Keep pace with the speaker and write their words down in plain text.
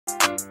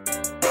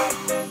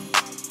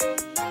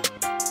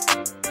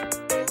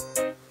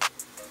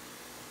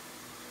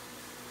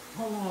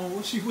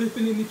she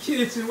whipping in the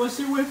kitchen? What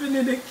she whipping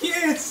in the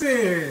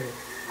kitchen?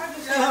 I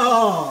just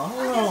got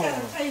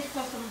a taste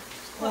for some.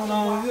 What's going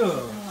on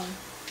here?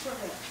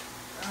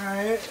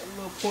 Alright, a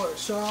little pork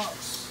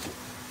chops,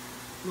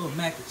 a little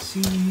mac and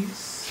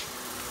cheese.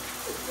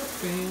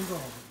 Bang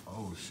on.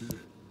 Oh shit.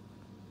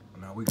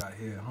 Now we got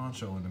head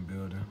honcho in the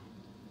building.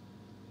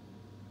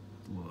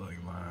 Little ugly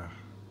line.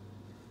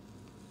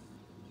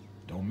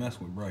 Don't mess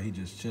with bro, he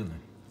just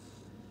chilling.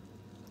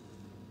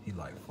 He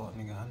like, fuck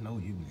nigga, I know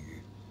you nigga.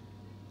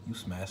 You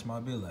smashed my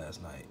bill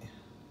last night.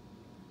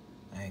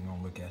 I ain't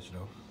gonna look at you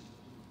though.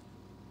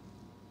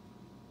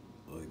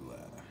 Ugly line.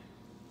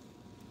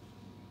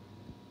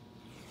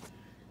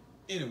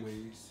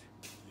 Anyways,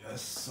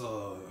 yes,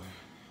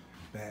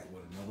 back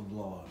with another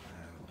vlog,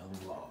 man. Another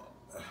vlog.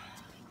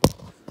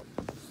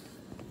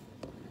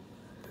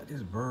 Got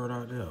this bird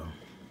out there.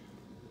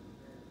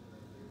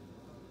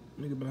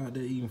 Nigga been out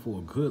there eating for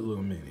a good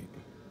little minute.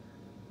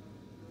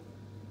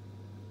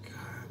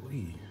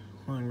 Golly,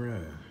 hungry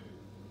ass.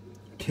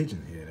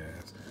 Pigeon head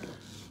ass.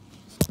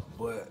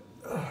 But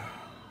I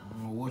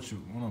don't know what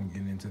I'm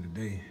getting into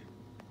today.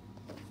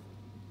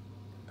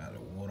 Got the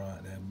water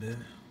out that bit.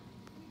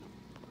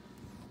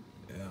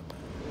 Yeah, man.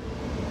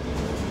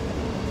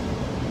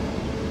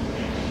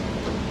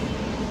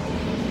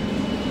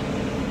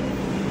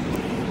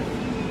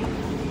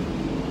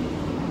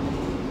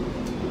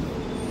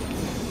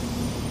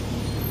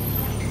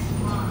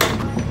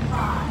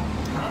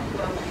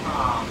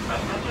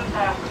 Attention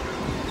passengers,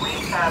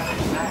 please have a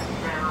snack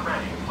fare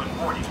ready when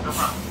boarding the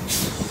bus.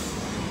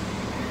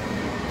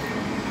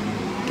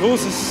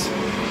 Deuces.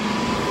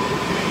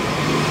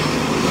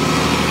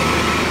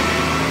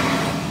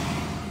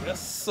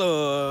 Yes,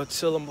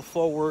 chilling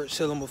before work,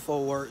 chilling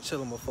before work,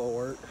 chilling before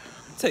work.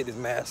 Take this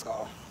mask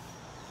off.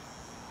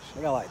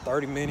 I got like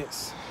 30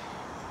 minutes.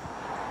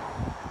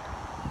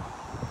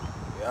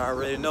 Yeah, I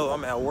already know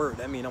I'm at work.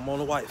 That means I'm on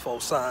the white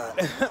folks side.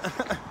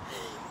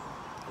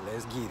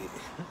 Let's get it.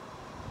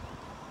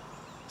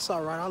 It's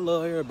all right. I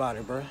love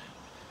everybody, bro.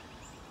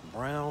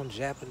 Brown,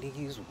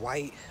 Japanese,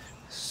 white,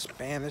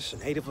 Spanish,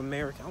 Native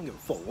American. I don't give a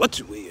fuck what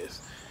you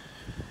is.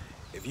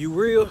 If you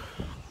real,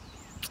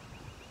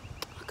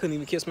 I couldn't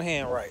even kiss my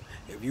hand right.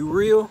 If you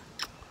real,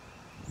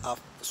 I'll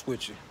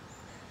switch you.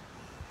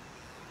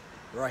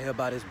 Right here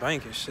by this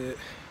bank and shit.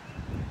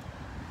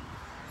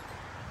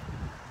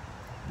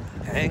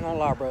 I ain't gonna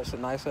lie, bro. It's a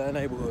nice ass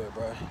neighborhood,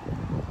 bro.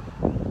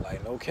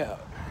 Like, no cap.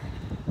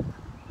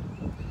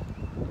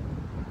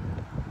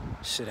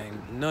 Shit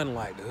ain't nothing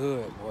like the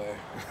hood, boy.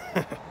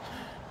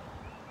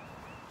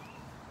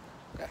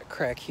 Got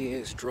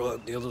crackheads,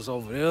 drug dealers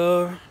over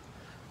there.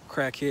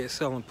 Crackheads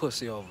selling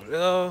pussy over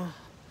there.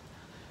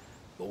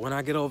 But when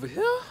I get over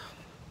here,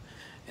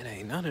 it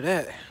ain't none of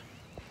that.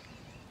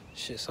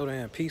 Shit so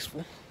damn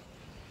peaceful.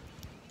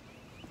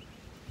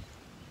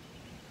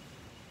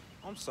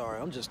 I'm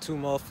sorry, I'm just too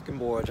motherfucking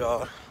bored,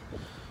 y'all.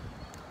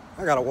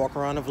 I gotta walk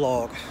around the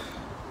vlog.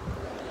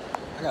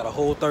 I got a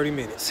whole 30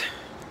 minutes.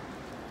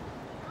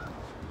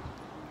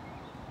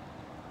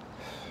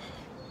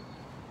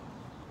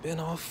 Been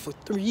off for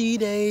 3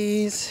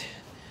 days,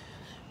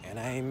 and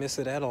I ain't miss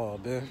it at all,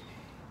 man.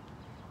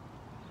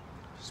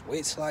 Just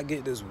wait till I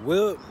get this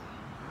whip.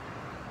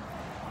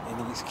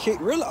 And these kick,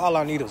 really all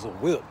I need is a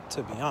whip,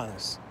 to be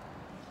honest.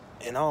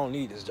 And I don't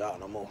need this job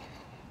no more.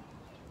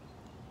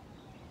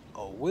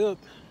 A whip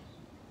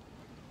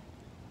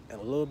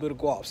and a little bit of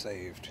guap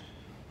saved.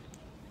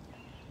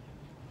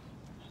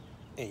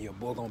 And your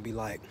boy gonna be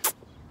like,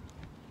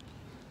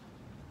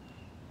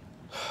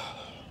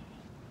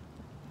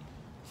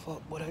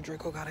 fuck, boy, that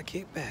Draco got a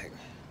kickback.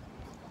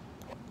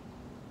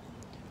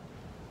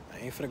 I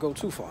ain't finna go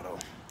too far, though.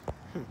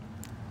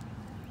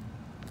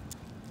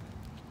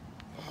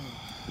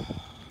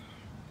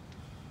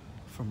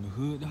 From the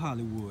hood to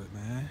Hollywood,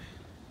 man.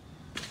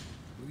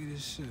 Look at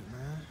this shit,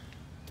 man.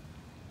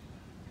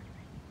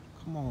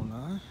 Come on,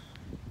 now.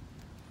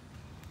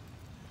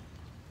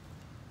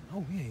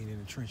 Oh, we ain't in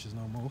the trenches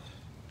no more.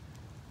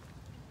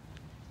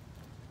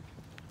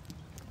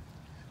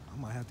 I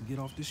might have to get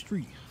off this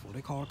street before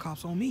they call the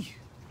cops on me.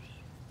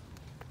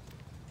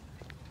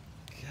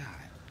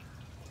 God.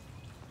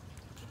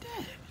 Look at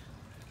that.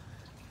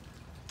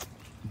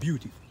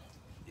 Beautiful.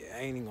 Yeah, I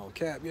ain't even gonna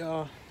cap,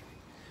 y'all.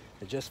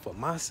 And just for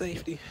my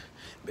safety,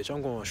 bitch,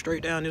 I'm going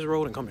straight down this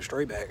road and coming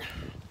straight back.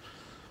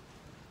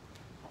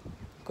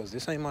 Because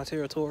this ain't my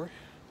territory.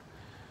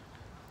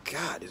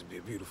 God, this be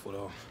beautiful,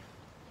 though.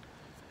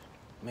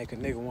 Make a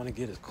nigga want to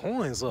get his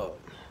coins up.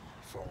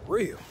 For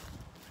real.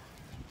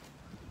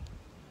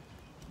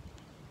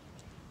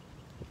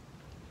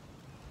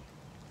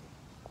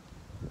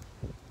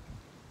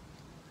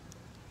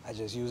 I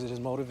just use it as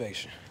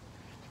motivation.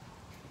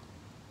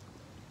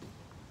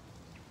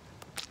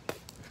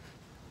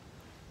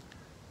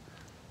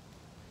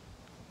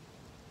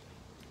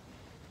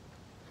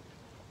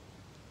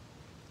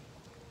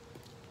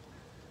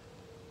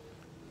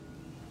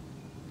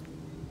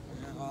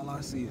 All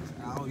I see is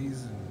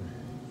Audis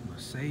and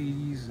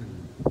Mercedes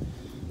and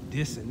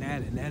this and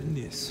that and that and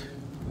this.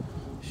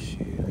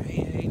 Shit, I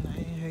ain't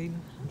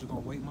hating. I'm just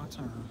gonna wait my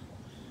turn.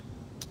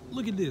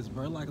 Look at this,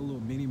 bro. Like a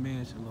little mini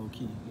mansion, low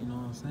key. You know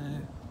what I'm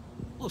saying?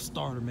 A little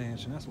starter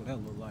mansion. That's what that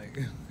look like.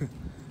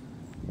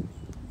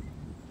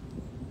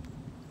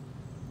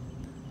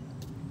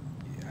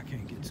 Yeah, I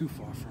can't get too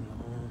far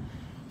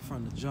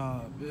from the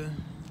job, yeah.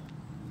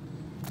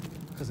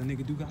 Cause a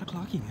nigga do gotta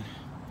clock in.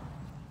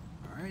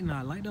 All right, now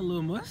I like that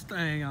little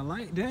Mustang. I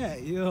like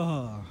that,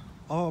 yeah.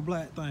 All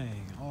black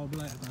thing, all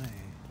black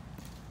thing.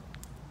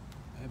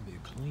 That be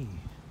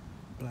clean.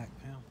 Black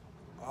Panther.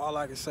 All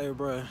I can say,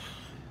 bro,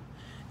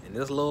 in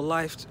this little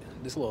life,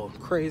 this little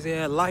crazy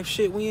ass life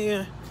shit we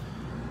in,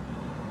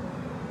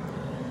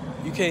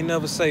 you can't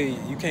never say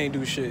you can't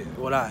do shit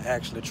without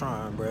actually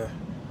trying, bro.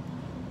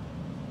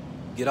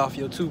 Get off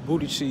your two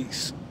booty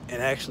cheeks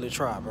and actually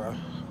try, bro.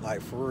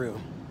 Like, for real.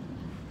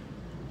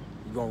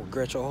 You're gonna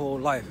regret your whole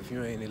life if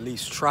you ain't at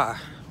least try.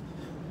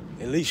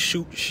 At least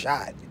shoot the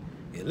shot.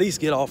 At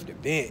least get off the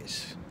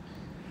bench.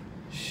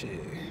 Shit.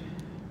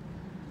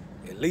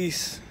 At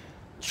least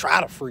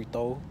try to free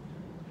throw.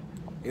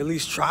 At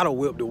least try to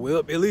whip the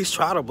whip. At least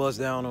try to bust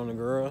down on the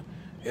girl.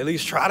 At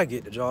least try to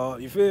get the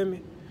job. You feel me?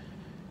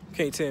 You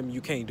can't tell me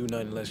you can't do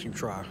nothing unless you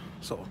try.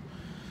 So,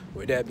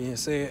 with that being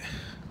said,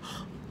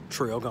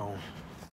 trail gone.